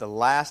the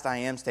last I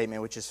am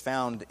statement, which is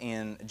found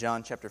in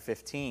John chapter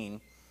 15.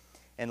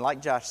 And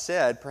like Josh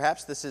said,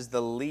 perhaps this is the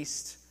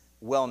least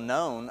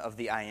well-known of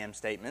the I am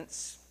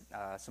statements.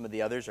 Some of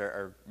the others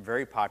are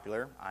very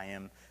popular. I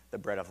am the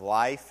bread of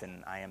life,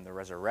 and I am the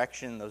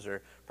resurrection. Those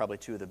are probably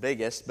two of the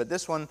biggest. But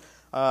this one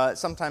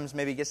sometimes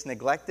maybe gets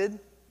neglected.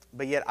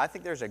 But yet I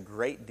think there's a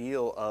great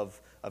deal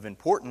of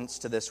importance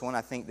to this one.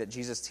 I think that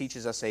Jesus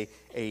teaches us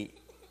a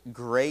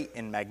great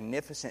and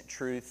magnificent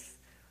truth.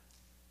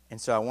 And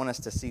so I want us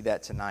to see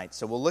that tonight.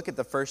 So we'll look at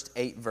the first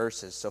 8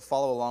 verses. So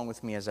follow along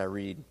with me as I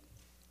read.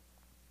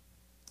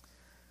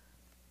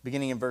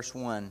 Beginning in verse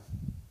 1,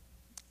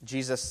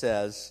 Jesus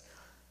says,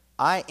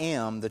 I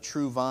am the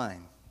true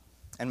vine,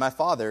 and my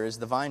Father is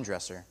the vine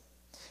dresser.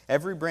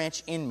 Every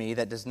branch in me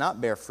that does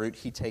not bear fruit,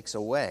 he takes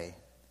away.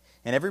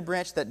 And every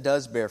branch that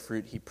does bear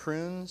fruit, he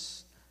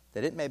prunes,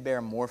 that it may bear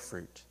more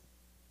fruit.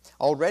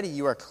 Already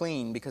you are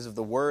clean because of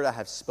the word I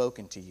have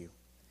spoken to you.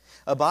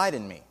 Abide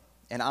in me,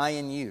 and I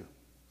in you.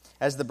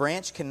 As the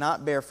branch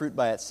cannot bear fruit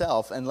by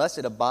itself unless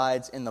it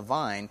abides in the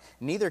vine,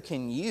 neither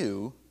can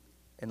you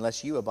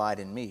unless you abide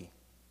in me.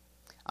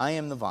 I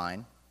am the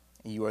vine,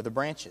 and you are the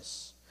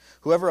branches.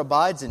 Whoever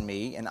abides in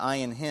me, and I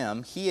in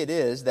him, he it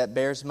is that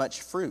bears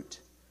much fruit.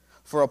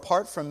 For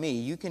apart from me,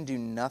 you can do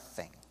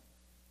nothing.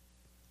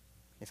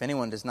 If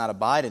anyone does not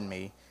abide in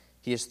me,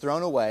 he is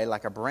thrown away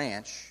like a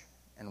branch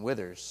and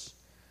withers.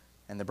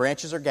 And the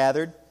branches are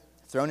gathered,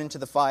 thrown into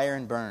the fire,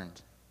 and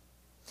burned.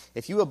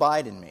 If you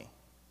abide in me,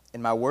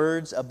 and my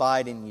words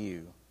abide in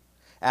you,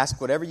 ask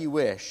whatever you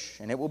wish,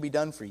 and it will be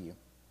done for you.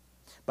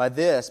 By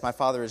this my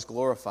Father is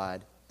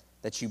glorified,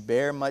 that you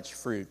bear much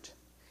fruit,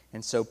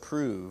 and so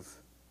prove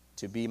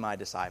to be my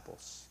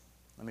disciples.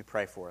 Let me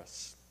pray for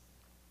us.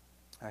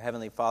 Our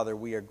Heavenly Father,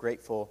 we are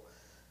grateful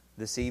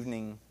this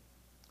evening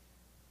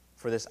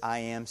for this I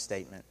am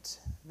statement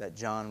that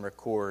John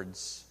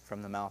records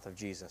from the mouth of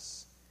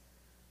Jesus.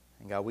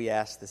 And God, we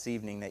ask this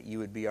evening that you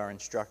would be our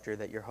instructor,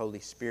 that your Holy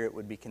Spirit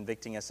would be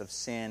convicting us of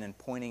sin and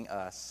pointing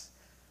us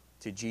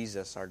to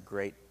Jesus, our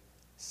great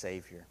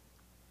Savior.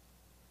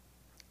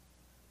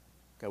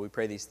 God, we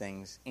pray these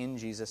things in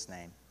Jesus'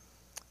 name.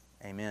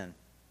 Amen.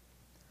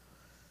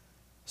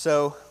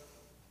 So,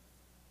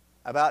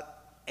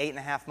 about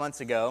 8.5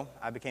 months ago,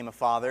 I became a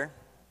father.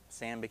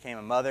 Sam became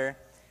a mother.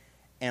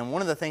 And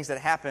one of the things that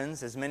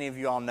happens, as many of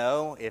you all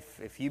know,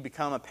 if you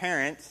become a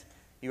parent,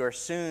 you are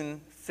soon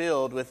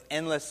filled with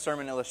endless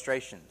sermon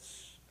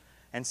illustrations.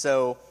 And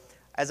so,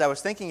 as I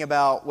was thinking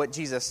about what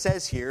Jesus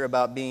says here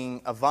about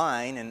being a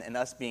vine and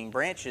us being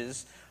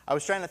branches, I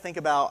was trying to think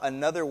about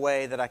another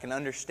way that I can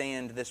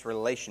understand this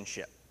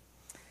relationship.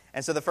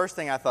 And so the first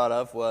thing I thought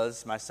of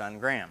was my son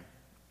Graham.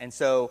 And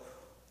so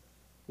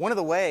one of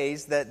the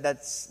ways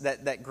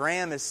that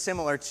Graham is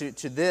similar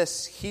to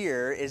this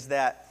here is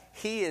that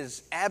he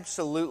is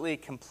absolutely,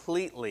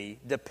 completely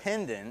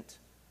dependent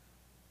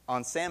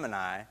on Sam and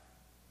I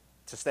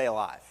to stay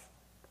alive.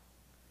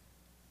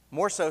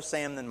 More so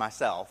Sam than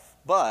myself,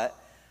 but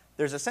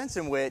there's a sense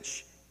in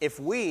which if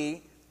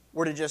we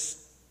were to just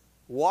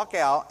walk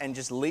out and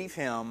just leave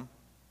him,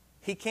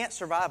 he can't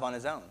survive on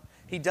his own.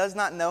 He does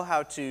not know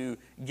how to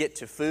get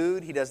to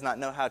food. He does not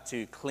know how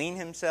to clean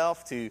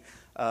himself, to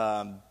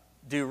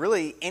do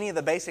really any of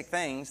the basic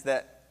things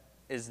that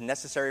is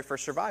necessary for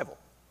survival.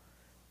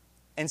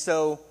 And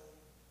so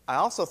I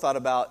also thought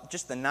about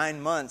just the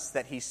 9 months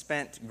that he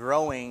spent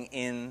growing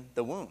in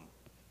the womb.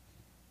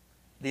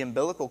 The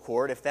umbilical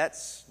cord, if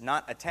that's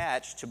not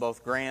attached to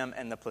both Graham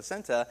and the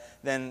placenta,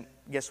 then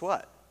guess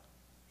what?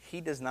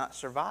 He does not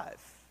survive.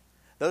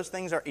 Those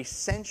things are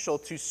essential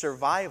to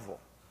survival.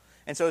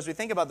 And so as we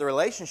think about the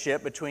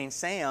relationship between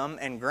Sam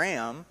and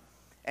Graham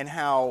and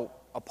how,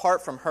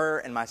 apart from her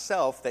and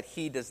myself, that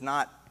he does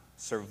not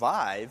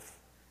survive,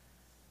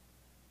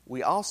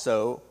 we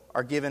also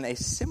are given a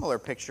similar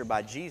picture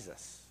by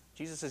Jesus.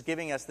 Jesus is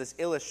giving us this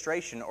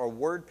illustration or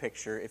word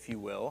picture, if you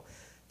will,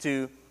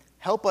 to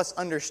help us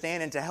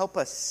understand and to help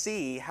us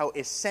see how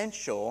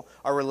essential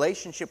our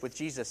relationship with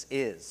Jesus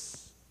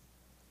is.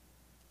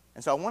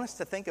 And so I want us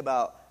to think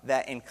about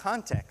that in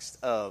context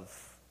of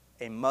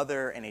a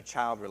mother and a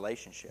child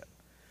relationship.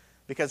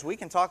 Because we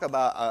can talk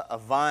about a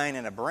vine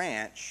and a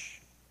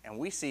branch, and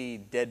we see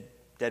dead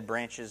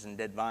branches and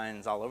dead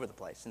vines all over the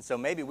place. And so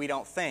maybe we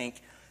don't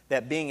think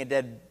that being a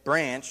dead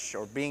branch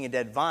or being a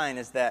dead vine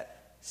is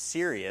that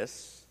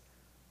serious.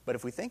 But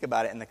if we think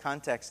about it in the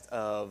context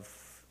of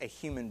a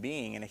human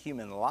being and a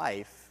human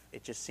life,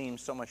 it just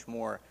seems so much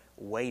more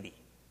weighty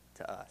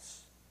to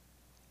us.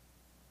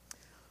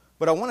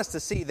 But I want us to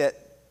see that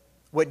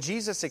what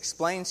Jesus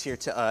explains here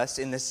to us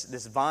in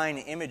this vine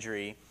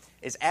imagery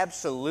is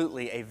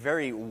absolutely a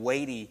very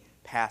weighty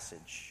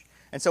passage.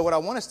 And so what I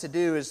want us to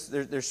do is,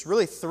 there's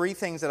really 3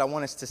 things that I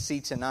want us to see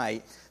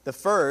tonight. The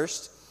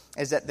first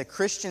is that the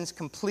Christian's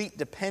complete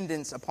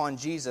dependence upon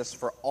Jesus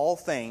for all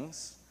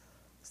things.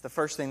 It's the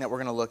first thing that we're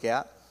going to look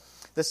at.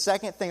 The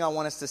second thing I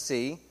want us to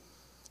see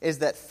is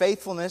that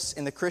faithfulness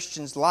in the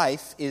Christian's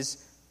life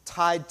is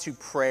tied to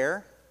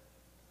prayer.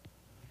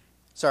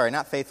 Sorry,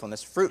 not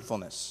faithfulness,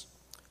 fruitfulness.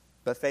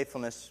 But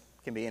faithfulness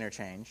can be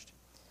interchanged.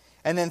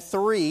 And then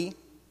 3,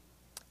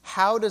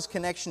 how does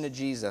connection to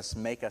Jesus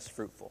make us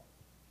fruitful?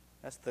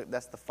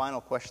 That's the final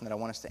question that I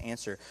want us to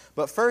answer.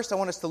 But first, I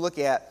want us to look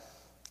at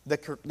the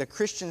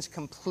Christian's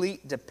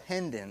complete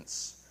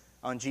dependence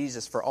on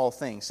Jesus for all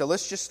things. So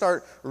let's just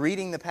start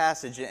reading the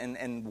passage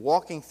and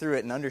walking through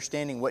it and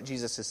understanding what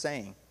Jesus is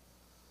saying.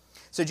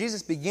 So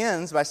Jesus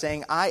begins by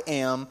saying, I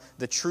am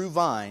the true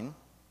vine,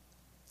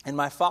 and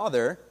my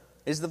Father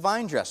is the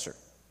vine dresser.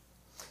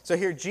 So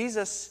here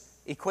Jesus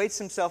equates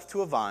himself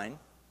to a vine,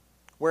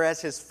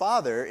 whereas his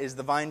Father is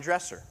the vine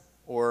dresser.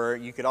 Or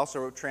you could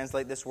also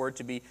translate this word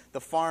to be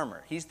the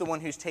farmer. He's the one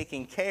who's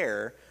taking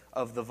care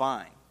of the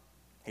vine.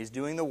 He's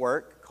doing the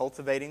work,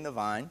 cultivating the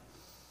vine.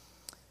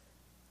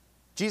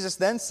 Jesus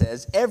then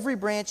says, every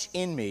branch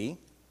in me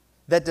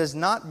that does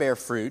not bear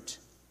fruit,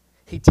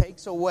 he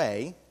takes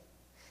away.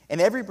 And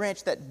every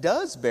branch that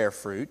does bear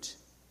fruit,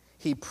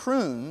 he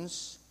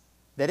prunes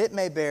that it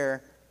may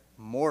bear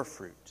more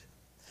fruit.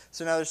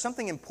 So now there's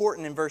something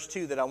important in verse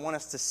 2 that I want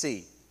us to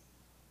see.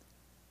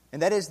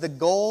 And that is the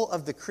goal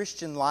of the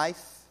Christian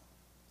life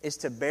is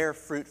to bear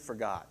fruit for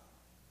God.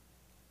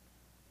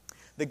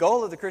 The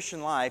goal of the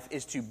Christian life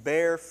is to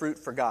bear fruit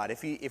for God.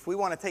 If we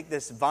want to take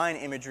this vine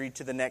imagery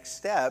to the next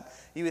step,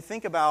 you would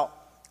think about,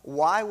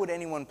 why would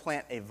anyone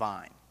plant a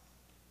vine?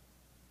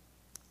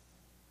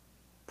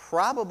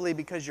 Probably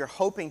because you're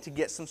hoping to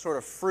get some sort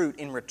of fruit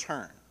in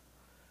return.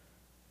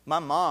 My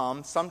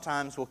mom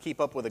sometimes will keep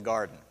up with a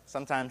garden.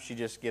 Sometimes she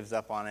just gives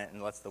up on it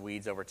and lets the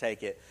weeds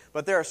overtake it.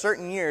 But there are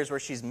certain years where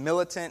she's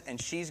militant and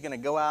she's going to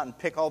go out and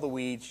pick all the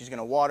weeds. She's going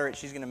to water it.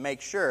 She's going to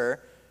make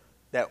sure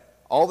that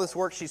all this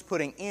work she's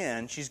putting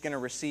in, she's going to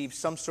receive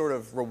some sort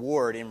of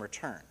reward in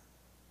return.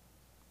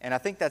 And I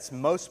think that's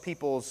most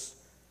people's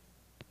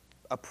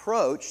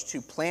approach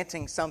to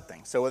planting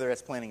something. So whether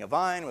it's planting a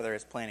vine, whether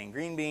it's planting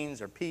green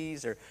beans or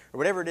peas or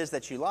whatever it is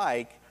that you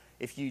like,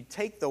 if you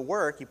take the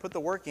work, you put the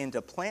work in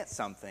to plant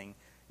something,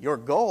 your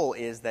goal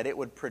is that it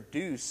would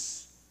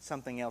produce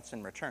something else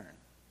in return.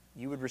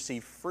 You would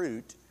receive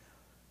fruit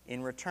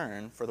in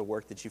return for the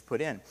work that you've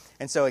put in.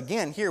 And so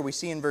again, here we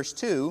see in verse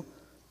 2,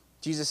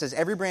 Jesus says,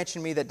 every branch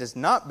in me that does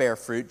not bear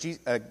fruit,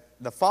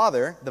 the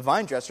Father, the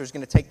vine dresser, is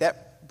going to take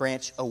that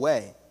branch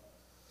away.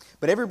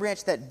 But every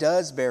branch that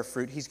does bear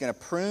fruit, he's going to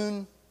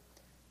prune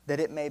that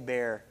it may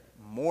bear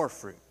more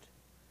fruit.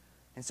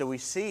 And so we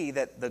see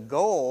that the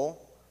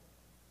goal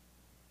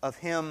of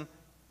him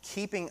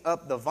keeping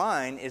up the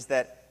vine is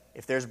that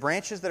if there's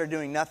branches that are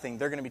doing nothing,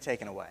 they're going to be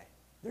taken away.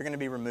 They're going to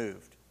be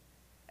removed.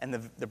 And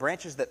the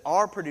branches that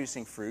are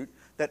producing fruit,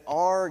 that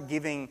are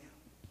giving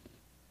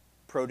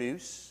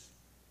produce,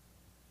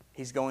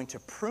 he's going to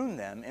prune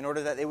them in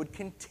order that they would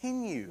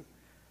continue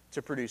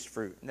to produce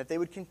fruit and that they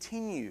would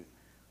continue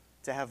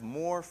to have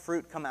more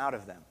fruit come out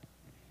of them.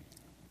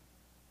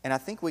 And I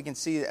think we can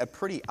see a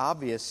pretty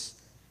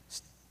obvious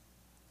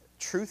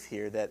truth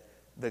here that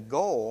the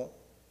goal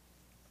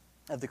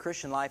of the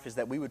Christian life is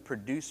that we would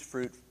produce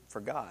fruit for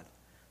God,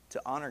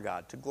 to honor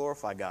God, to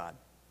glorify God.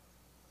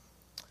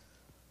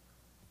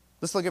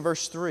 Let's look at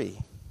verse 3.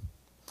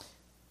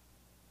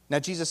 Now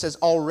Jesus says,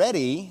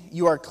 already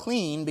you are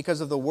clean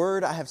because of the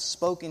word I have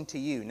spoken to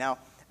you. Now,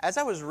 as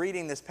I was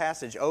reading this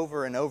passage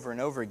over and over and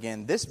over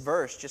again, this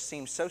verse just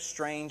seems so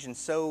strange and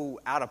so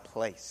out of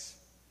place.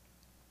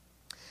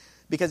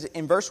 Because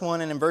in verse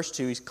 1 and in verse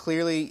 2, he's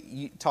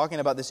clearly talking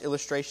about this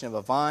illustration of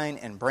a vine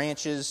and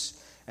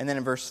branches. And then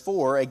in verse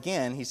 4,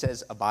 again, he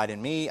says, abide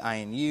in me, I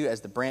in you,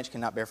 as the branch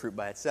cannot bear fruit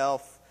by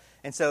itself.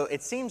 And so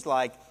it seems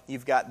like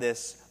you've got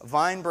this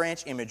vine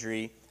branch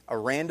imagery, a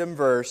random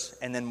verse,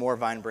 and then more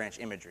vine branch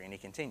imagery. And he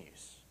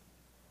continues.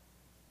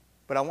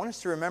 But I want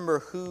us to remember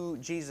who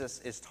Jesus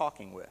is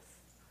talking with.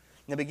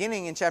 In the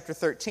beginning, in chapter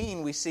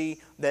 13, we see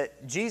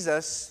that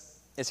Jesus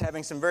is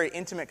having some very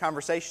intimate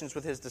conversations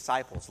with his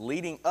disciples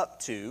leading up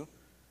to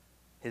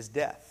his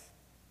death.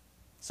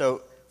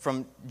 So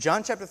from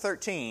John chapter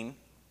 13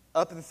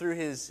 up and through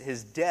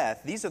his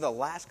death, these are the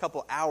last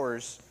couple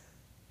hours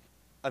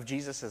of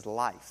Jesus'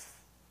 life.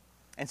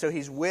 And so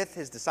he's with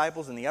his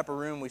disciples in the upper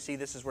room. We see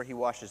this is where he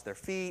washes their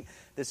feet.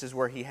 This is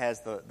where he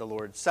has the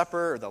Lord's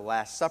Supper, or the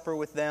Last Supper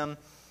with them.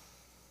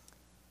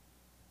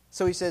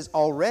 So he says,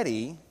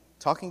 already,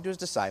 talking to his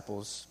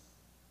disciples,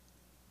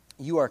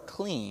 you are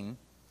clean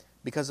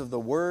because of the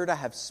word I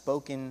have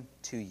spoken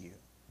to you.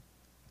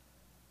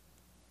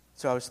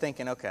 So I was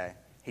thinking, okay,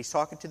 he's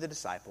talking to the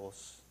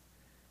disciples,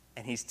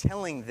 and he's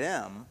telling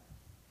them,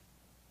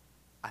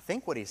 I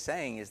think what he's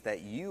saying is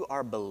that you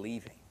are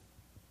believing.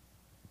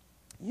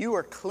 You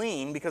are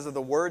clean because of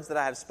the words that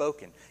I have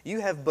spoken.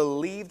 You have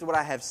believed what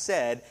I have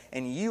said,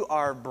 and you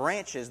are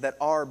branches that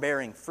are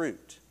bearing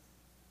fruit.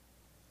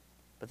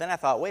 But then I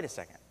thought, wait a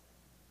second.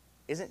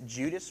 Isn't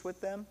Judas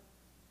with them?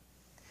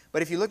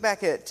 But if you look back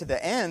to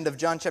the end of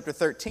John chapter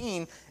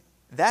 13,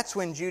 that's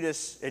when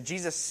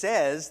Jesus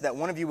says that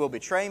one of you will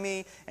betray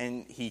me,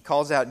 and he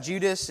calls out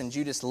Judas, and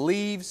Judas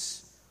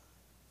leaves.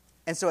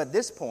 And so at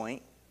this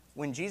point,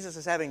 when Jesus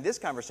is having this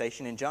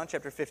conversation in John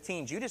chapter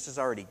 15, Judas is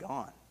already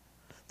gone.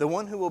 The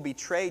one who will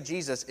betray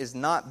Jesus is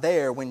not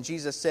there when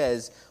Jesus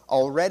says,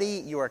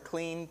 already you are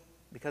clean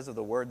because of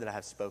the word that I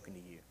have spoken to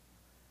you.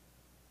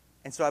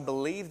 And so I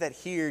believe that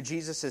here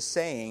Jesus is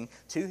saying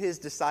to his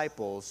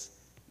disciples,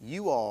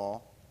 you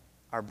all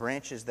are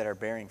branches that are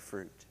bearing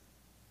fruit.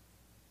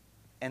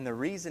 And the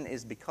reason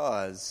is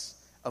because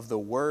of the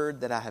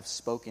word that I have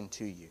spoken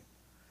to you.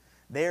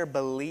 They are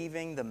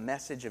believing the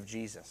message of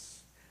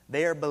Jesus.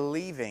 They are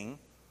believing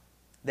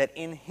that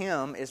in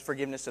him is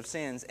forgiveness of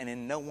sins and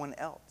in no one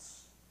else.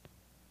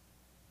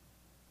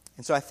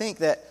 And so I think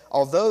that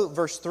although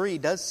verse 3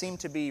 does seem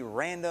to be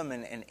random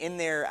and in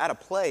there out of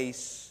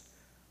place,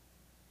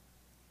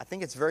 I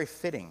think it's very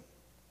fitting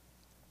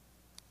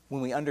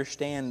when we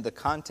understand the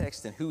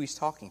context and who he's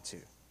talking to.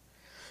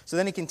 So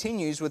then he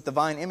continues with the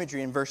vine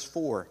imagery in verse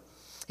 4.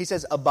 He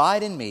says,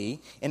 abide in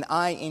me and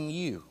I in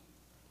you,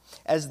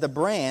 as the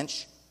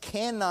branch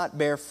cannot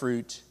bear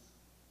fruit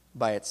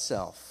by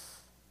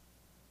itself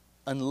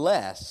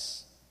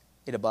unless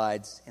it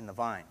abides in the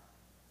vine.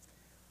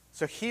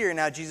 So here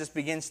now Jesus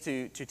begins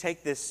to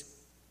take this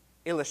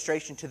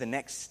illustration to the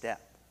next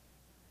step.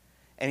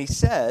 And he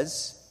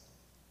says,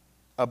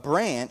 a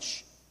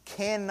branch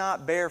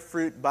cannot bear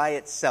fruit by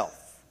itself.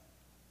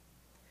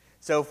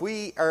 So if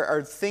we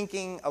are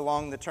thinking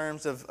along the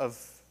terms of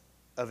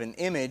an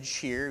image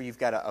here, you've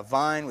got a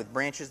vine with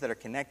branches that are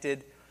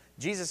connected.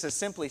 Jesus is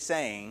simply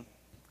saying,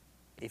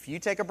 if you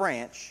take a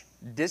branch,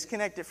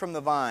 disconnect it from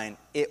the vine,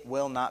 it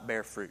will not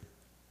bear fruit.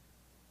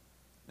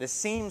 This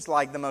seems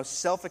like the most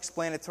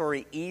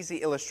self-explanatory, easy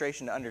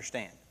illustration to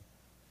understand.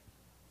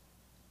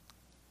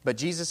 But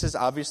Jesus is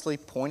obviously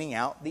pointing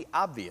out the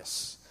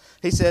obvious.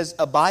 He says,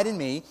 abide in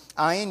me,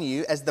 I in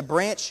you, as the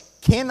branch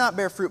cannot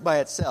bear fruit by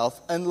itself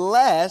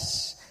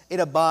unless it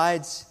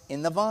abides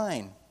in the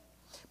vine.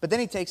 But then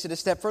he takes it a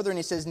step further and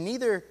he says,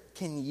 neither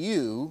can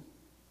you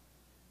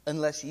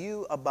unless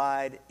you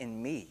abide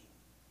in me.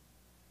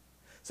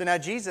 So now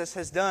Jesus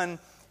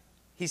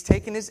he's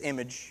taken his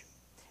image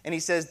and he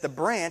says the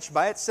branch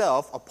by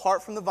itself,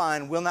 apart from the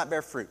vine, will not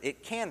bear fruit.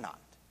 It cannot.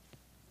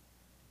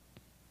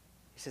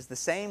 He says the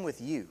same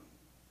with you.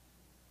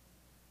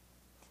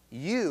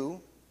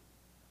 You,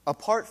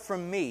 apart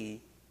from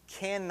me,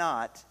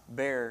 cannot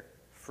bear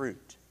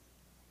fruit.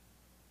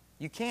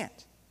 You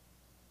can't.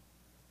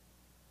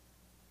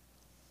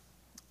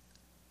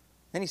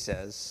 Then he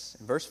says,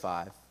 in verse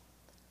 5,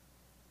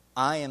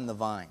 I am the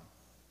vine.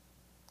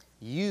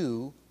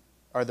 You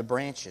are the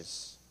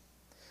branches.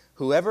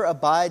 Whoever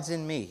abides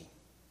in me,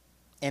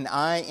 and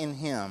I in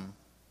him,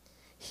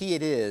 he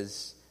it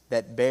is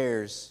that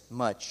bears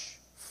much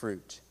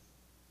fruit.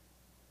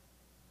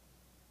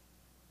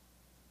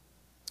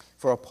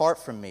 For apart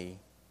from me,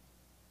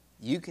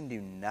 you can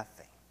do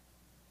nothing.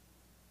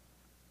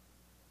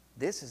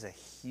 This is a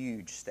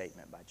huge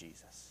statement by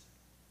Jesus.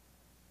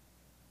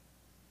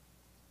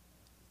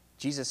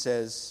 Jesus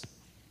says,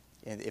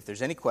 and if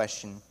there's any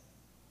question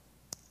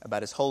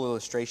about his whole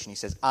illustration, he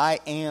says, I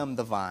am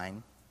the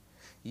vine,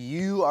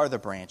 you are the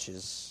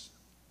branches.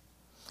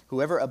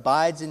 Whoever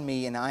abides in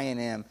me and I in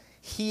him,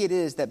 he it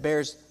is that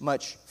bears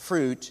much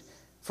fruit,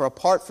 for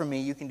apart from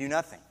me you can do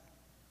nothing.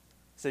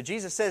 So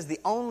Jesus says the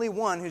only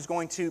one who's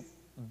going to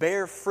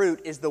bear fruit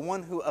is the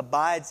one who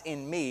abides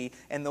in me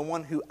and the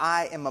one who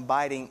I am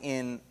abiding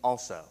in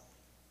also.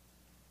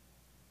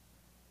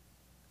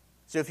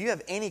 So if you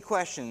have any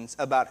questions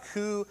about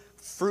who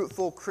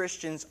fruitful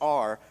Christians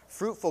are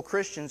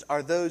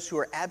those who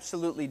are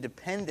absolutely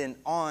dependent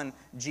on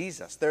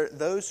Jesus. They're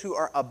those who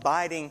are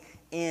abiding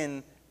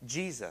in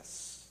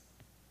Jesus.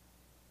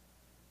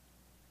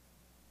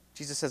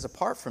 Jesus says,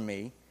 apart from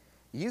me,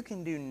 you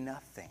can do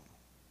nothing.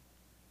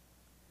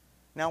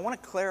 Now, I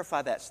want to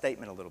clarify that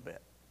statement a little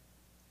bit.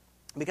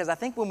 Because I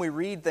think when we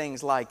read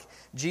things like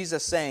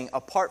Jesus saying,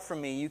 apart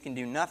from me, you can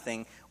do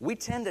nothing, we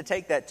tend to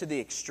take that to the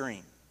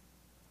extreme.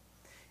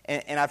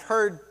 And I've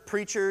heard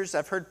preachers,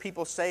 I've heard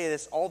people say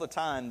this all the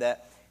time,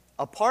 that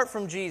apart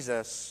from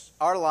Jesus,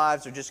 our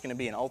lives are just going to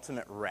be an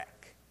ultimate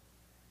wreck.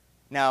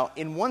 Now,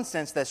 in one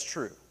sense, that's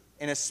true.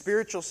 In a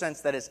spiritual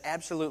sense, that is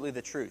absolutely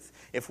the truth.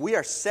 If we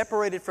are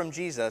separated from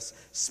Jesus,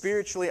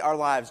 spiritually our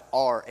lives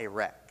are a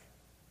wreck.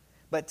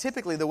 But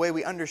typically the way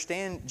we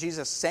understand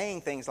Jesus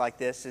saying things like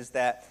this is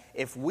that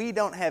if we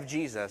don't have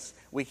Jesus,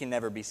 we can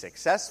never be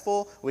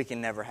successful, we can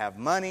never have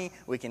money,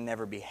 we can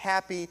never be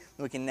happy,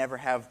 we can never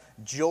have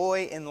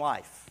joy in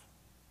life.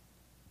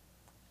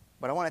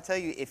 But I want to tell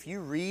you, if you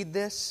read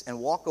this and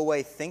walk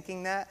away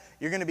thinking that,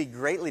 you're going to be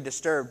greatly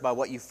disturbed by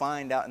what you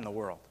find out in the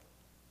world.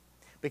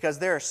 Because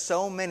there are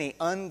so many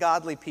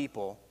ungodly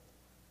people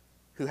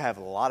who have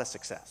a lot of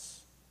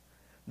success.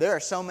 There are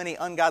so many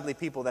ungodly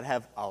people that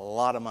have a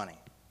lot of money.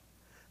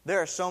 There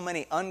are so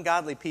many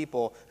ungodly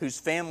people whose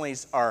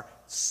families are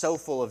so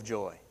full of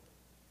joy.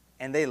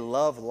 And they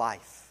love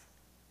life.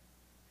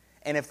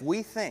 And if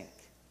we think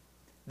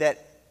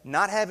that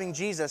not having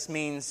Jesus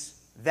means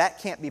that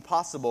can't be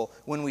possible,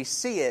 when we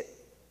see it,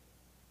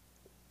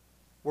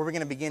 we're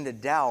going to begin to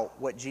doubt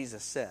what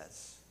Jesus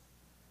says.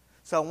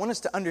 So I want us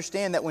to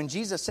understand that when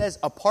Jesus says,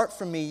 apart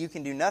from me, you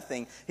can do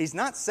nothing, he's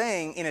not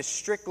saying in a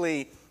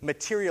strictly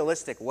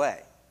materialistic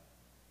way.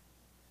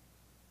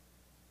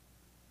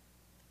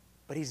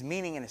 but he's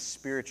meaning in a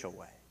spiritual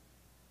way.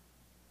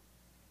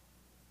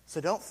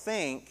 So don't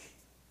think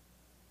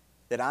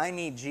that I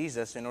need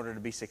Jesus in order to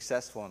be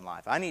successful in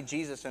life. I need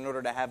Jesus in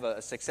order to have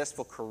a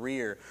successful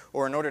career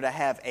or in order to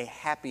have a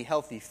happy,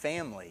 healthy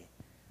family.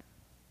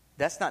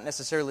 That's not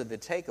necessarily the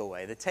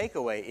takeaway. The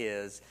takeaway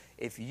is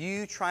if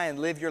you try and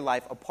live your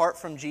life apart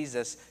from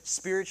Jesus,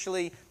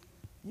 spiritually,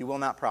 you will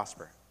not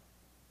prosper.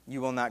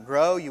 You will not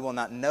grow. You will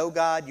not know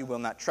God. You will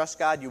not trust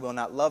God. You will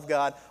not love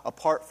God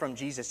apart from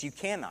Jesus. You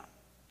cannot.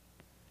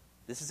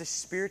 This is a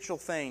spiritual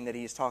thing that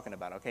he is talking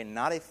about, okay?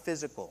 Not a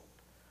physical.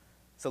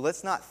 So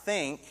let's not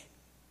think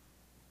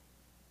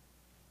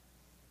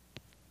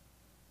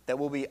that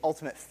we'll be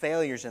ultimate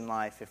failures in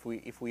life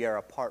if we are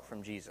apart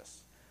from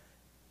Jesus.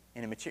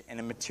 In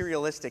a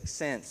materialistic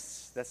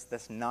sense,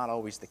 that's not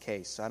always the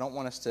case. So I don't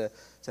want us to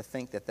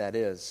think that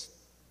is.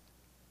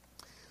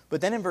 But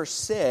then in verse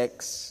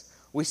 6,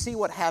 we see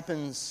what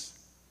happens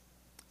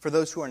for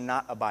those who are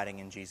not abiding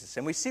in Jesus.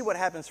 And we see what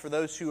happens for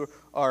those who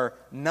are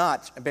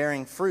not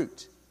bearing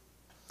fruit.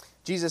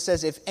 Jesus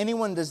says, if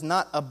anyone does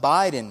not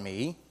abide in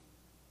me,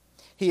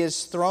 he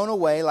is thrown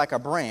away like a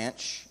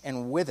branch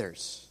and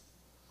withers.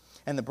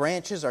 And the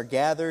branches are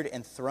gathered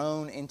and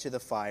thrown into the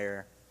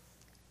fire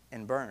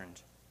and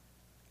burned.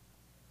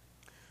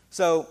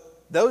 So,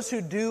 those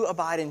who do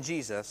abide in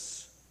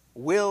Jesus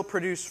will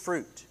produce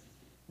fruit.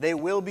 They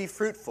will be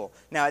fruitful.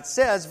 Now, it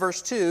says,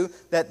 verse 2,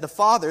 that the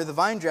Father, the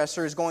vine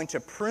dresser, is going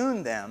to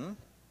prune them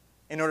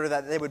in order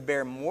that they would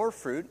bear more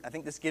fruit. I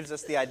think this gives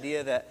us the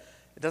idea that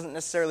it doesn't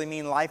necessarily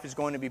mean life is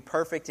going to be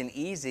perfect and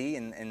easy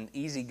and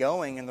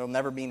easygoing and there'll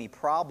never be any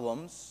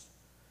problems.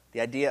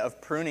 The idea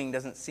of pruning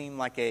doesn't seem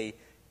like a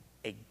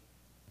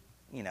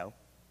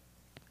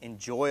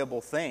enjoyable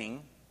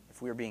thing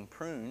if we were being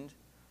pruned.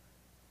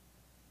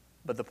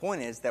 But the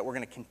point is that we're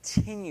going to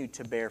continue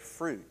to bear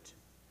fruit.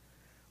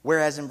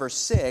 Whereas in verse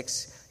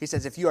 6, he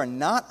says, if you are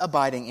not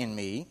abiding in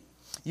me,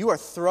 you are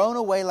thrown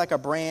away like a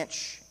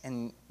branch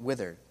and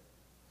withered.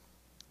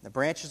 The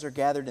branches are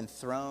gathered and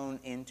thrown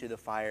into the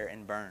fire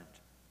and burned.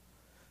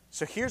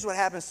 So here's what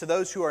happens to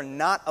those who are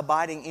not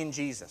abiding in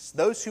Jesus.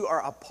 Those who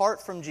are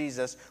apart from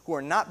Jesus, who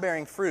are not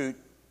bearing fruit,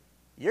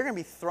 you're going to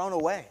be thrown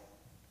away.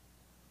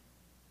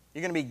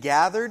 You're going to be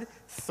gathered,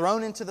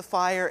 thrown into the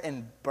fire,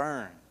 and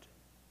burned.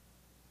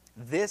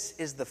 This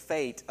is the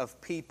fate of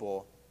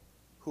people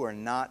who are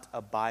not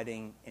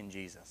abiding in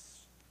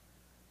Jesus.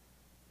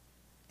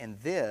 And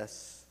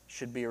this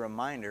should be a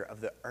reminder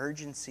of the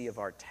urgency of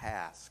our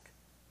task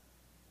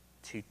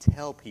to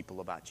tell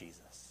people about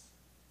Jesus.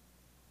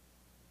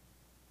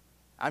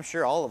 I'm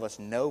sure all of us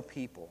know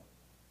people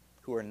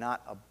who are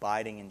not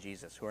abiding in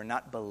Jesus, who are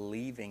not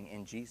believing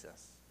in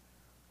Jesus.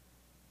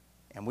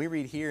 And we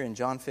read here in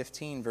John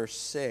 15, verse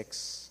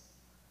 6,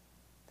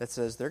 that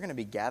says they're going to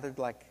be gathered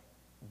like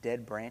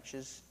dead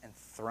branches and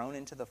thrown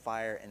into the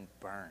fire and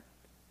burned.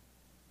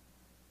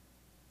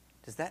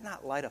 Does that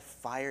not light a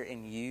fire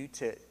in you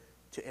to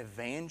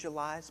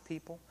evangelize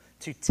people?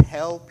 To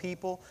tell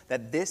people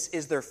that this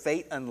is their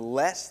fate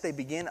unless they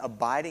begin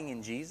abiding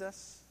in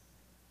Jesus?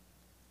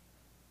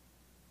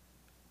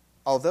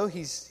 Although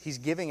he's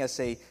giving us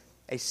a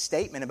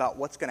statement about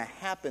what's going to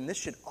happen, this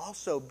should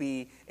also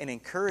be an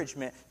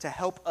encouragement to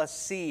help us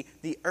see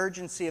the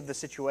urgency of the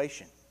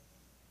situation.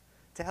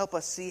 To help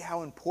us see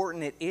how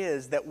important it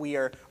is that we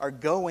are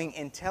going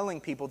and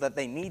telling people that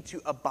they need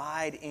to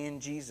abide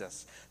in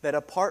Jesus. That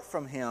apart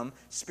from Him,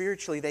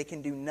 spiritually, they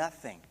can do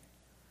nothing.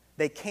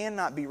 They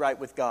cannot be right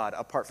with God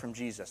apart from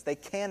Jesus. They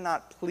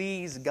cannot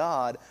please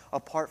God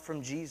apart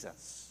from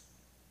Jesus.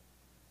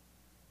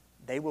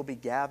 They will be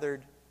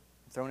gathered,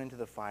 thrown into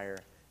the fire,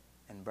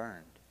 and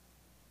burned.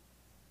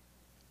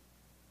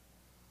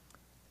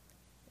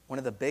 One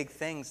of the big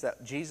things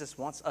that Jesus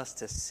wants us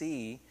to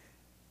see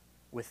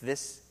with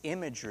this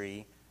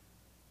imagery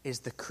is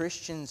the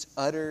Christian's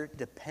utter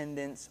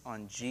dependence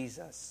on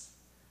Jesus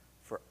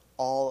for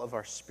all of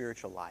our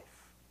spiritual life.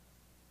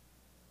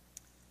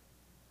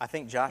 I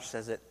think Josh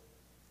says it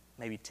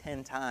maybe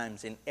 10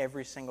 times in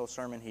every single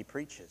sermon he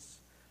preaches.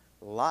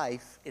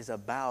 Life is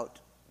about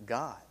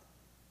God.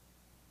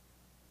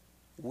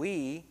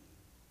 We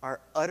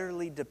are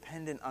utterly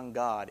dependent on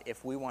God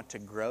if we want to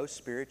grow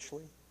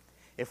spiritually,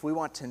 if we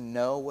want to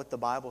know what the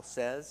Bible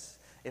says,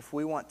 if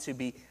we want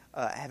to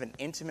have an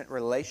intimate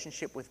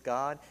relationship with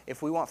God,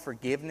 if we want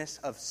forgiveness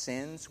of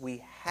sins,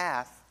 we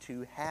have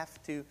to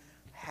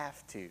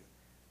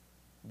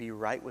be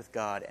right with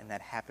God, and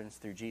that happens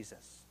through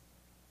Jesus.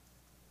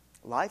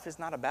 Life is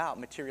not about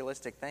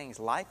materialistic things.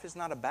 Life is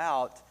not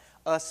about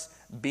us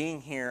being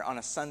here on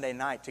a Sunday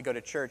night to go to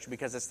church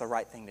because it's the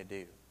right thing to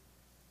do.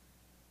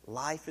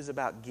 Life is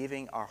about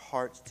giving our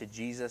hearts to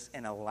Jesus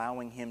and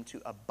allowing Him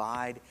to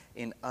abide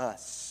in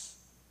us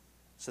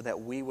so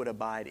that we would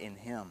abide in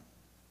Him.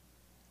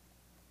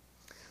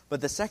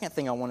 But the second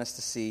thing I want us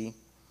to see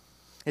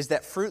is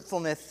that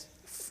fruitfulness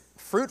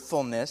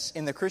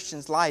in the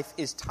Christian's life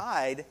is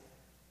tied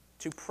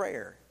to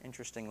prayer,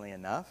 interestingly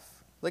enough.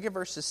 Look at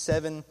verses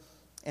 7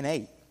 and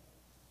 8.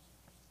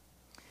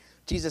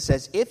 Jesus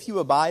says, if you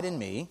abide in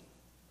me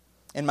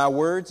and my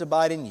words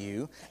abide in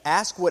you,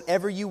 ask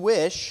whatever you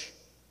wish,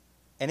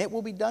 and it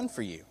will be done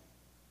for you.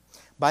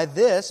 By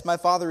this my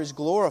Father is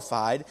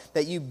glorified,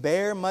 that you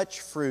bear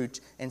much fruit,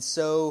 and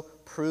so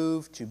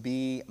prove to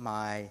be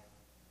my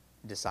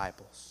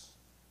disciples.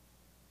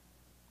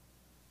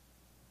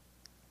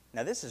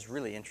 Now this is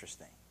really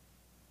interesting.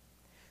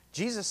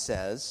 Jesus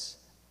says,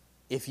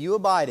 if you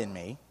abide in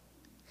me,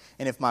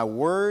 and if my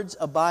words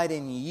abide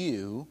in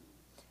you,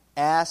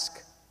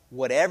 ask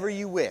whatever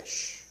you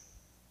wish,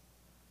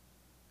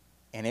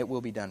 and it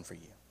will be done for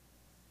you.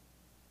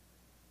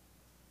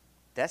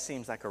 That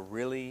seems like a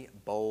really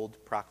bold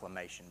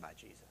proclamation by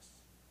Jesus.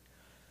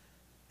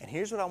 And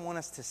here's what I want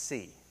us to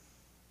see.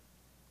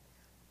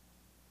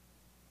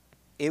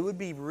 It would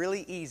be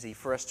really easy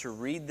for us to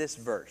read this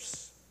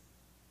verse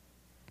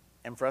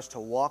and for us to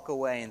walk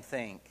away and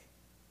think,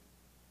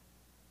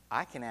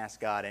 I can ask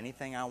God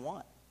anything I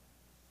want,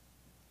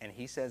 and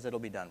He says it'll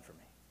be done for me.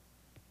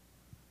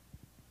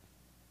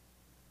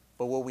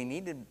 But what we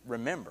need to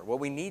remember, what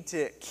we need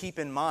to keep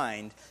in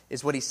mind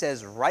is what He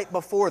says right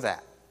before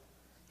that.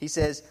 He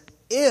says,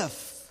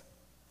 if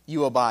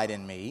you abide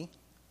in me,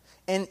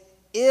 and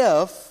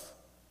if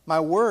my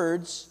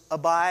words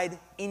abide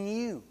in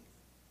you.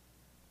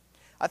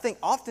 I think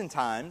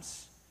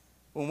oftentimes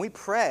when we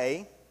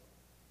pray,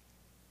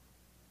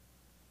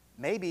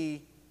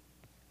 maybe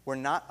we're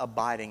not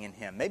abiding in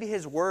Him. Maybe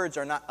His words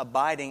are not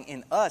abiding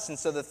in us. And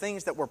so the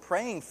things that we're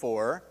praying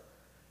for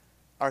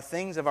are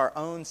things of our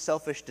own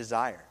selfish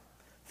desire,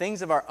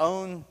 things of our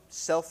own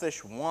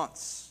selfish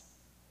wants.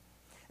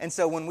 And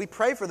so when we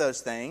pray for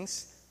those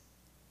things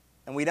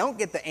and we don't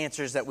get the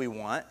answers that we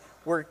want,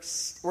 we're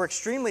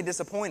extremely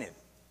disappointed.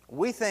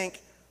 We think,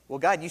 well,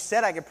 God, you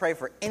said I could pray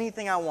for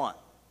anything I want.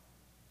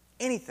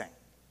 Anything.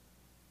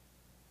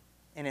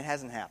 And it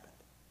hasn't happened.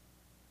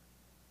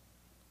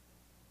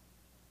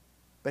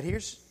 But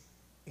here's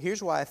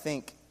why I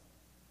think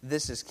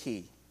this is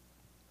key.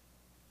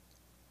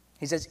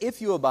 He says,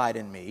 if you abide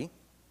in me,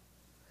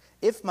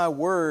 if my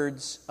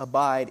words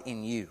abide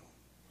in you.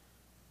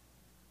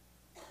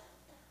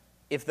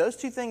 If those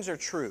two things are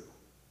true,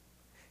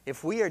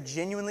 if we are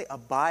genuinely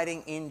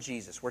abiding in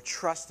Jesus, we're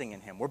trusting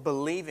in Him, we're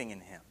believing in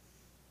Him,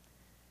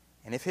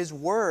 and if His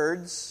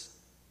words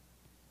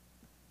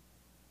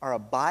are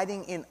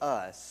abiding in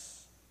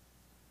us,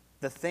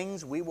 the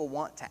things we will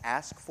want to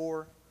ask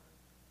for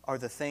are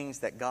the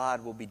things that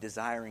God will be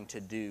desiring to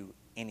do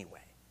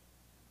anyway.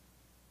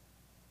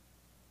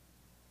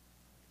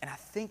 And I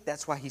think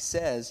that's why He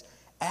says,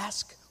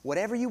 ask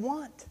whatever you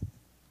want.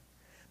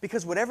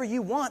 Because whatever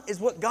you want is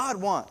what God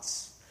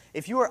wants.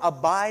 If you are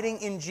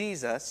abiding in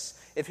Jesus,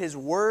 if His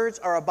words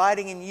are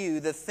abiding in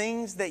you, the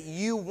things that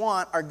you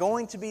want are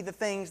going to be the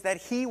things that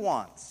He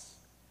wants.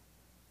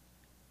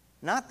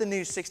 Not the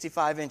new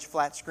 65-inch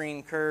flat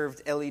screen,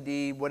 curved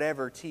LED,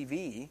 whatever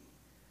TV.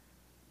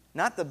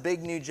 Not the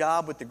big new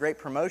job with the great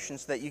promotion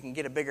so that you can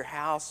get a bigger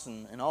house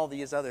and all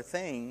these other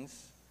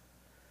things.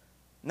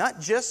 Not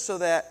just so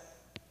that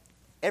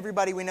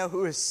everybody we know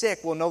who is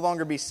sick will no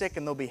longer be sick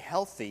and they'll be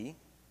healthy.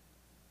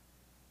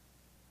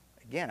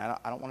 Again,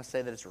 I don't want to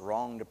say that it's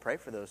wrong to pray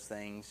for those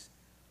things.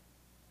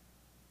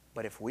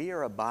 But if we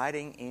are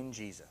abiding in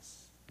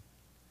Jesus,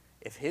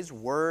 if His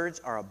words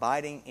are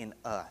abiding in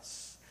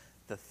us,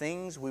 the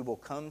things we will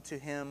come to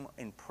Him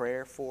in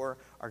prayer for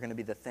are going to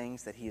be the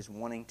things that He is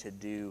wanting to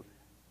do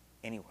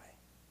anyway.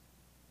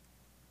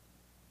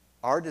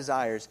 Our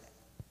desires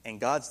and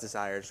God's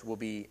desires will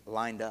be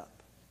lined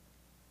up.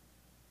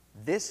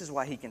 This is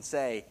why He can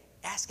say,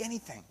 ask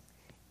anything.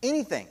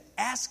 Anything.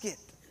 Ask it.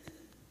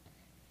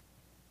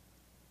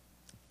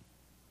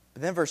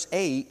 But then verse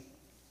 8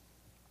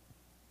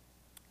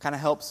 kind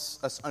of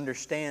helps us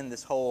understand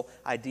this whole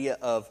idea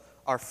of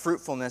our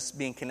fruitfulness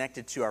being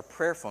connected to our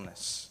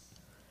prayerfulness.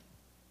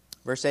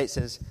 Verse 8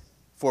 says,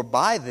 for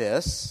by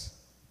this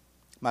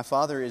my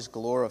Father is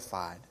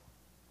glorified,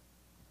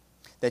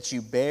 that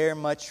you bear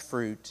much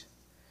fruit,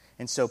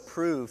 and so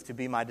prove to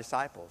be my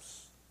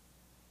disciples.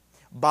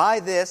 By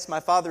this my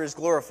Father is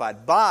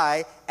glorified,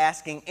 by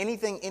asking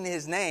anything in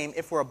His name.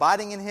 If we're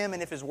abiding in Him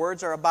and if His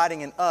words are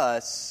abiding in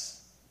us,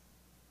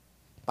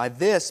 by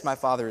this my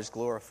Father is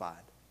glorified,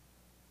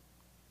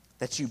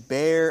 that you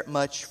bear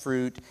much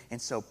fruit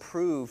and so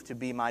prove to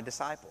be my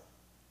disciple.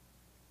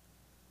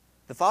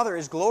 The Father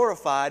is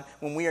glorified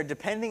when we are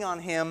depending on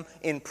Him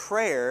in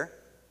prayer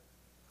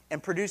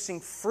and producing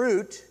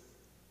fruit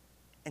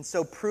and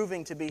so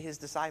proving to be His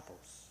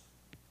disciples.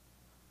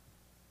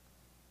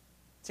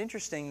 It's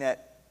interesting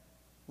that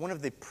one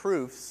of the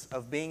proofs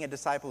of being a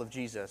disciple of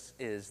Jesus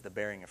is the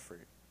bearing of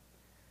fruit.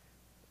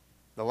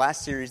 The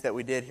last series that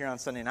we did here on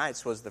Sunday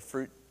nights was the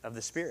fruit of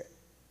the Spirit.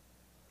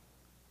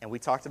 And we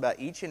talked about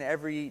each and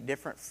every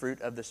different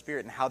fruit of the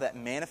Spirit and how that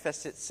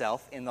manifests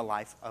itself in the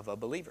life of a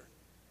believer.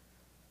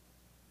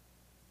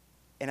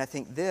 And I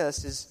think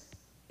this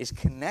is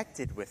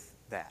connected with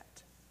that.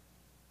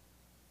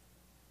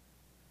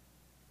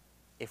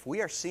 If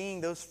we are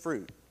seeing those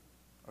fruit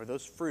or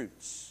those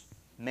fruits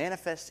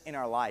manifest in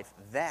our life,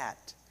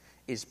 that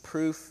is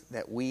proof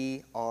that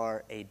we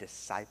are a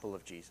disciple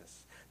of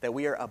Jesus. that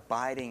we are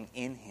abiding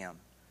in Him,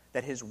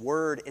 that His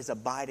Word is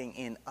abiding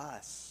in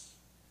us.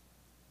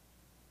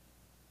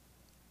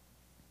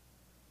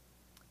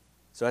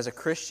 So as a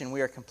Christian,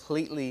 we are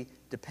completely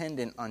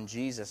dependent on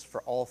Jesus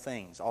for all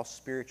things, all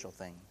spiritual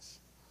things.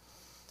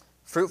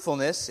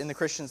 Fruitfulness in the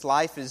Christian's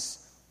life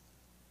is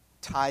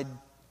tied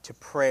to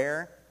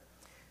prayer.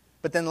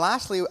 But then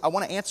lastly, I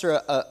want to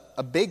answer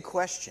a big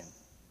question.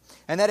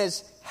 And that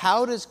is,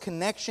 how does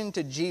connection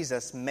to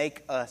Jesus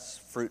make us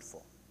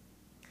fruitful?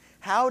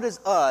 How does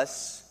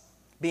us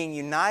being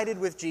united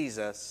with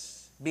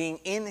Jesus, being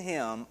in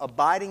Him,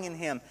 abiding in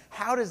Him,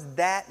 how does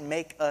that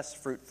make us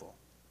fruitful?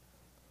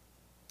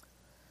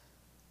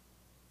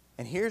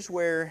 And here's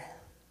where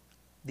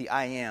the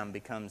I am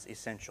becomes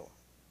essential.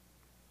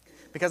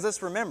 Because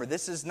let's remember,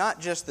 this is not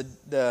just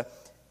a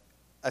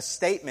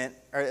statement,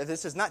 or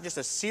this is not just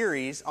a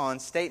series on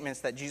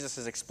statements that Jesus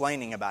is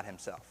explaining about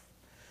Himself.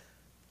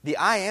 The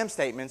I am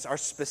statements are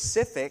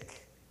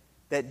specific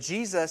that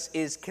Jesus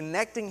is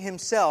connecting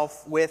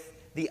Himself with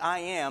the I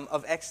am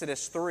of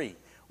Exodus 3,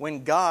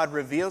 when God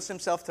reveals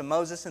Himself to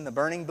Moses in the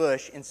burning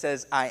bush and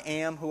says, I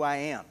am who I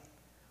am.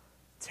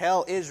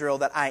 Tell Israel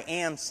that I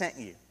am sent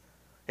you.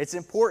 It's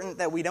important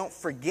that we don't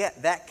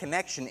forget that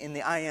connection in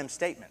the I am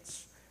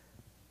statements.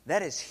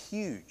 That is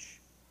huge.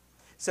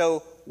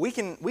 So we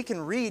can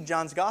read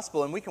John's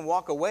Gospel and we can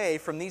walk away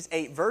from these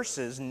 8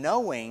 verses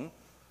knowing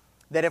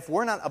that if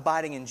we're not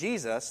abiding in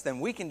Jesus, then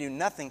we can do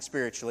nothing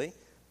spiritually.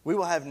 We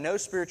will have no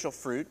spiritual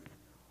fruit.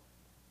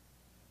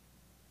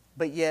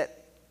 But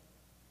yet,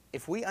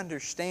 if we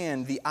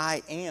understand the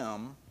I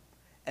am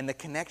and the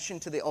connection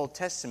to the Old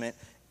Testament,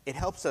 it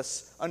helps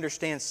us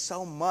understand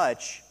so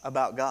much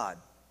about God.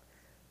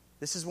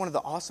 This is one of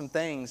the awesome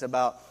things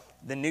about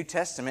the New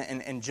Testament,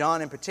 and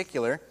John in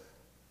particular,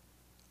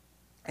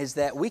 is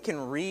that we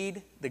can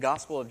read the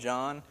Gospel of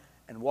John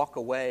and walk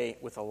away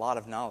with a lot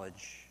of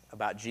knowledge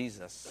about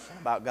Jesus,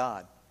 about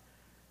God.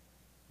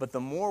 But the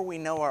more we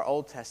know our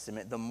Old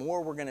Testament, the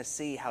more we're going to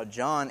see how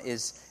John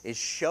is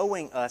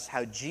showing us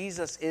how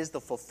Jesus is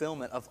the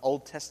fulfillment of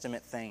Old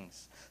Testament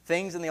things.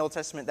 Things in the Old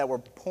Testament that were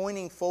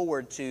pointing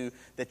forward to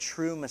the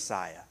true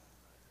Messiah.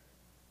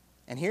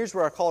 And here's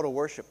where our call to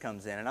worship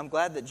comes in. And I'm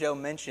glad that Joe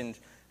mentioned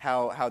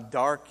how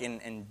dark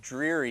and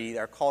dreary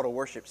our call to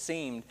worship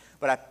seemed.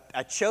 But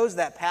I chose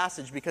that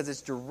passage because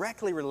it's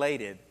directly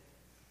related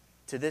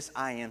to this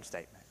I am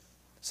statement.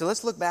 So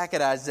let's look back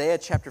at Isaiah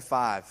chapter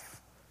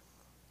 5.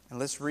 And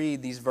let's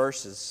read these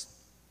verses.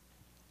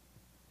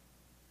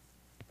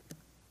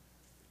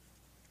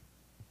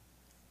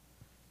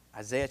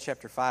 Isaiah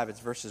chapter 5, it's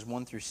verses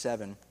 1 through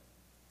 7.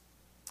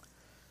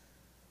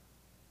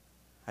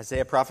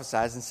 Isaiah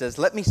prophesies and says,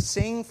 "Let me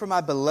sing for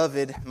my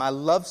beloved my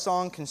love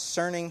song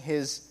concerning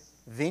his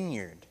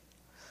vineyard.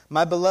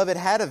 My beloved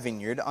had a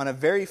vineyard on a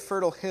very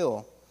fertile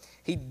hill.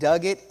 He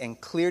dug it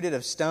and cleared it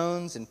of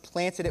stones and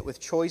planted it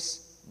with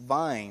choice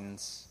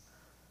vines.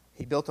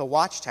 He built a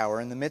watchtower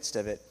in the midst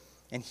of it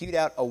and hewed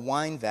out a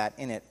wine vat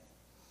in it.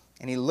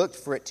 And he looked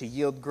for it to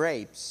yield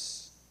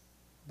grapes,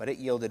 but it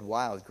yielded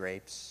wild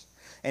grapes.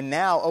 And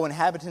now, O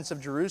inhabitants of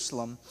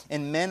Jerusalem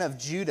and men of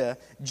Judah,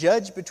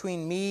 judge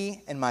between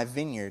me and my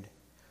vineyard.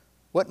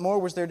 What more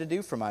was there to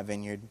do for my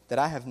vineyard that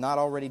I have not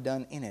already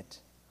done in it?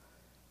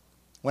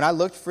 When I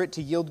looked for it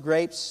to yield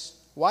grapes,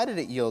 why did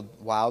it yield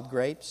wild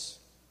grapes?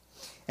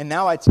 And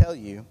now I tell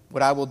you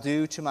what I will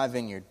do to my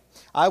vineyard.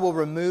 I will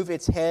remove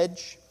its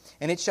hedge,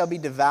 and it shall be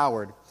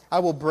devoured. I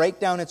will break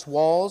down its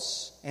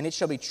walls, and it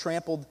shall be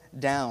trampled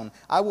down.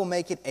 I will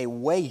make it a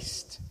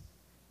waste,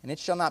 and it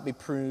shall not be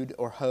pruned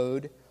or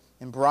hoed.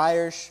 And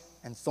briars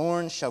and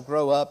thorns shall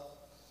grow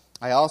up.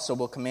 I also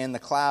will command the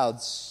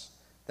clouds,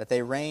 that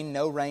they rain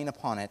no rain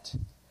upon it.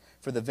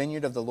 For the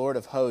vineyard of the Lord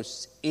of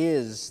hosts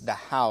is the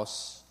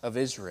house of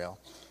Israel,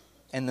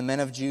 and the men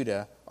of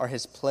Judah are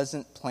his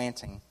pleasant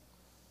planting.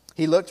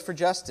 He looked for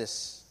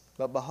justice,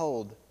 but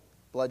behold,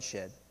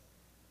 bloodshed.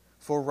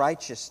 For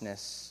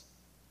righteousness,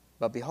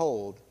 but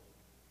behold,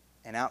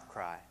 an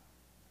outcry."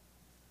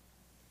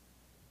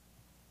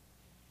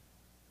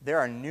 There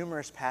are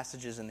numerous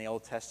passages in the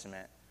Old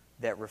Testament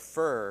that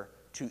refer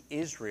to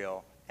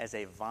Israel as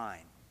a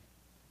vine.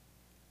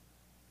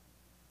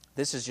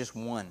 This is just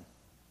one.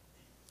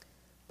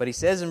 But he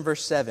says in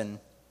verse 7,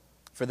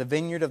 "For the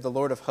vineyard of the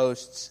Lord of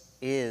hosts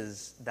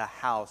is the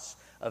house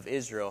of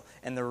Israel."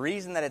 And the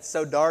reason that it's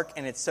so dark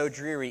and it's so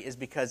dreary is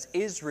because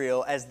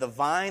Israel, as the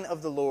vine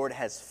of the Lord,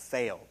 has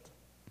failed.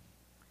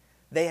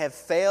 They have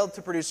failed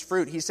to produce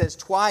fruit. He says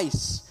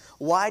twice,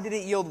 "Why did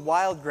it yield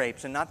wild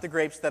grapes and not the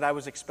grapes that I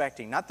was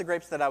expecting, not the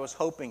grapes that I was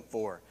hoping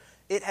for?"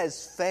 It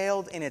has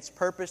failed in its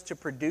purpose to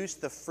produce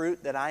the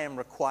fruit that I am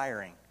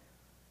requiring.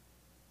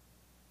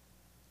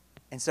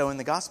 And so in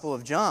the Gospel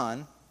of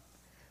John,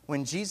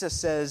 when Jesus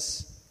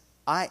says,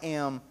 "I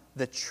am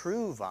the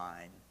true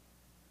vine,"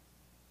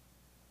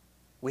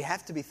 we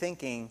have to be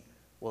thinking,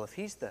 well, if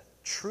he's the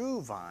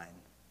true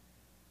vine,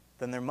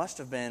 then there must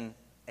have been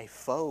a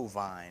faux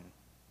vine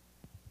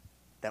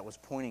that was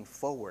pointing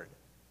forward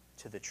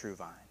to the true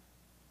vine.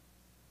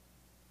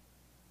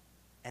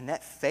 And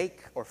that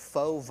fake or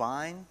faux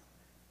vine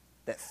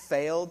that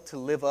failed to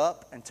live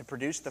up and to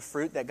produce the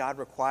fruit that God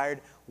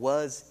required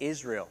was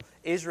Israel.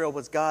 Israel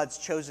was God's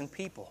chosen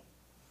people.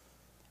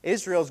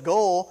 Israel's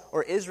goal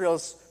or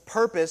Israel's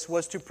purpose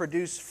was to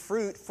produce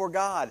fruit for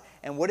God.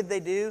 And what did they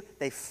do?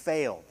 They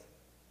failed.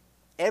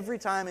 Every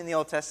time in the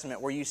Old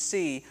Testament where you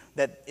see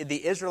that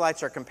the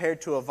Israelites are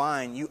compared to a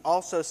vine, you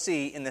also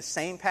see in the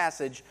same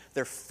passage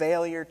their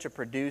failure to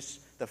produce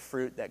the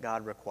fruit that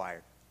God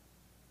required.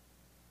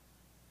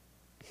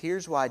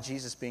 Here's why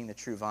Jesus being the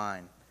true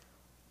vine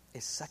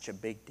is such a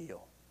big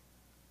deal.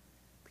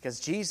 Because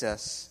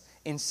Jesus,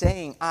 in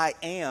saying I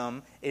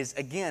am, is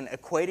again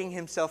equating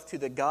himself to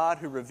the God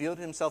who revealed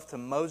himself to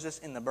Moses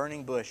in the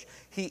burning bush.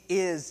 He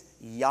is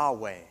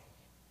Yahweh.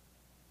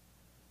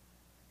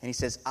 And he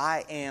says,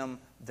 I am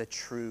the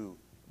true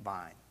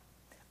vine.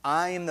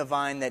 I am the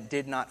vine that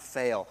did not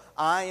fail.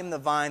 I am the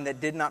vine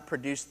that did not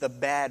produce the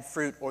bad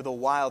fruit or the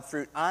wild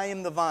fruit. I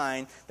am the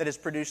vine that has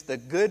produced the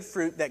good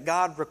fruit that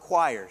God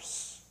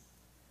requires.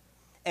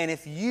 And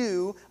if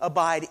you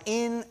abide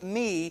in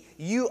me,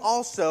 you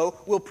also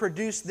will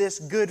produce this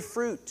good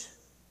fruit.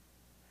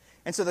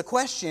 And so the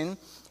question,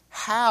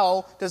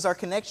 how does our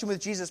connection with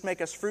Jesus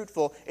make us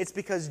fruitful? It's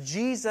because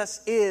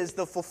Jesus is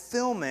the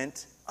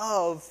fulfillment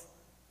of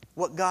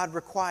what God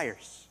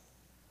requires.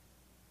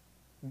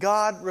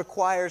 God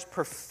requires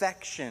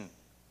perfection.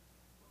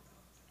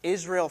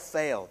 Israel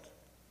failed.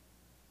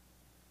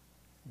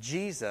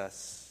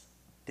 Jesus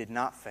did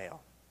not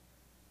fail,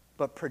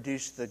 but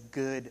produced the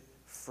good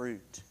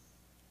fruit.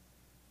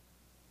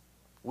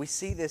 We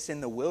see this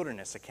in the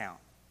wilderness account.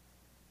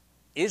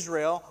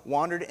 Israel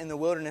wandered in the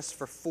wilderness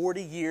for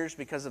 40 years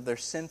because of their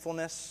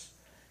sinfulness.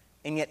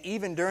 And yet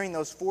even during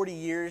those 40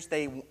 years,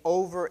 they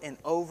over and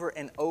over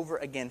and over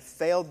again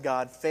failed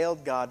God,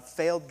 failed God,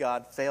 failed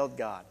God, failed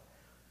God.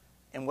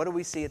 And what do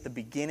we see at the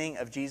beginning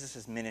of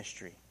Jesus'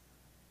 ministry?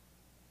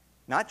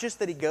 Not just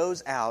that he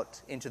goes out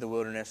into the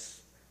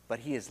wilderness, but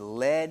he is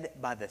led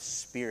by the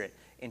Spirit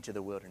into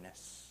the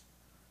wilderness.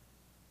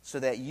 So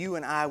that you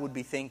and I would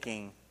be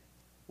thinking,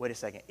 wait a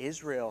second,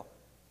 Israel,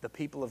 the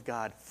people of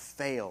God,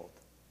 failed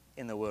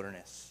in the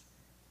wilderness.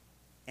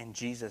 And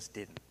Jesus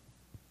didn't.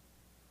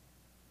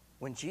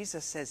 When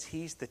Jesus says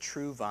he's the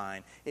true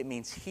vine, it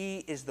means he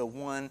is the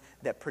one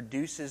that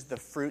produces the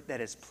fruit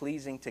that is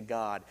pleasing to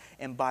God.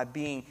 And by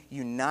being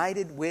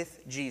united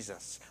with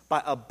Jesus,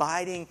 by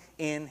abiding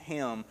in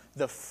him,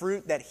 the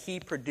fruit that he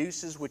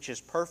produces, which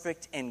is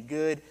perfect and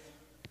good,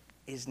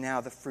 is now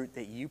the fruit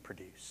that you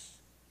produce.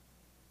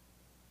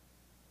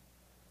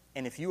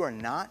 And if you are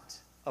not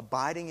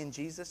abiding in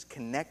Jesus,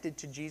 connected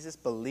to Jesus,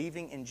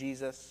 believing in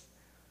Jesus,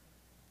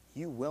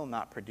 you will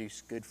not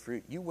produce good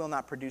fruit. You will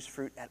not produce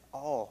fruit at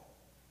all.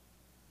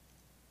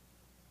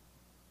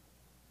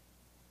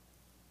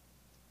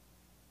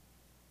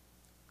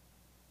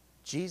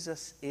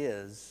 Jesus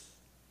is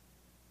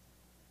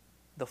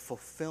the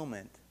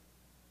fulfillment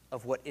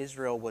of what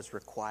Israel was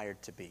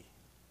required to be.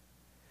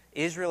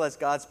 Israel, as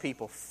God's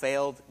people,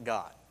 failed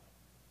God.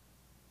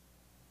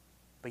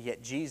 But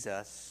yet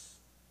Jesus,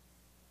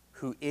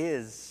 who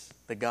is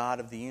the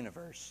God of the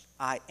universe,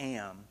 I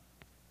am,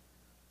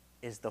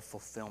 is the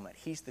fulfillment.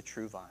 He's the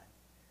true vine.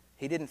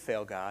 He didn't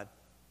fail God.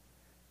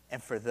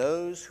 And for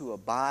those who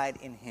abide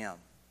in him,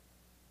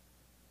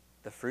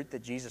 the fruit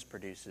that Jesus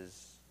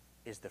produces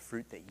is the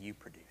fruit that you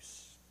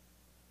produce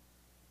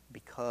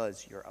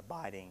because you're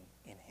abiding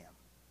in him.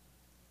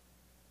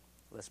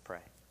 Let's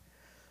pray.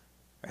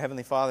 Our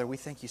Heavenly Father, we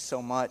thank you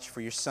so much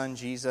for your Son,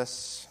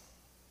 Jesus.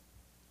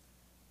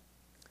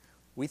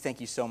 We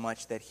thank you so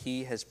much that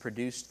he has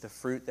produced the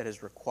fruit that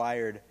is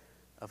required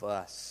of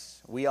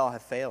us. We all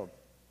have failed.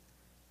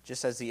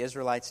 Just as the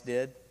Israelites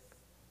did,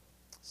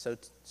 so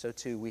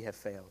too we have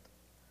failed.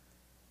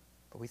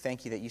 But we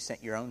thank you that you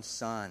sent your own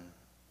Son,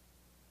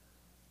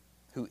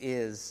 who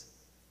is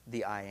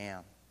the I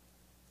am,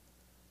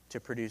 to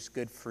produce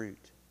good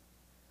fruit,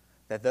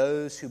 that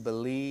those who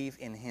believe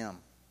in him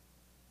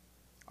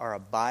are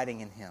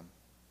abiding in him,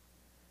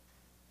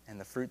 and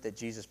the fruit that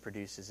Jesus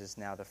produces is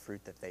now the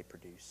fruit that they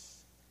produce.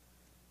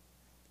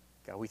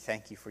 God, we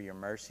thank you for your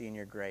mercy and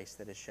your grace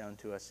that is shown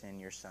to us in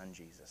your Son,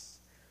 Jesus.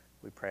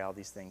 We pray all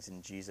these things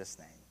in Jesus'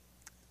 name.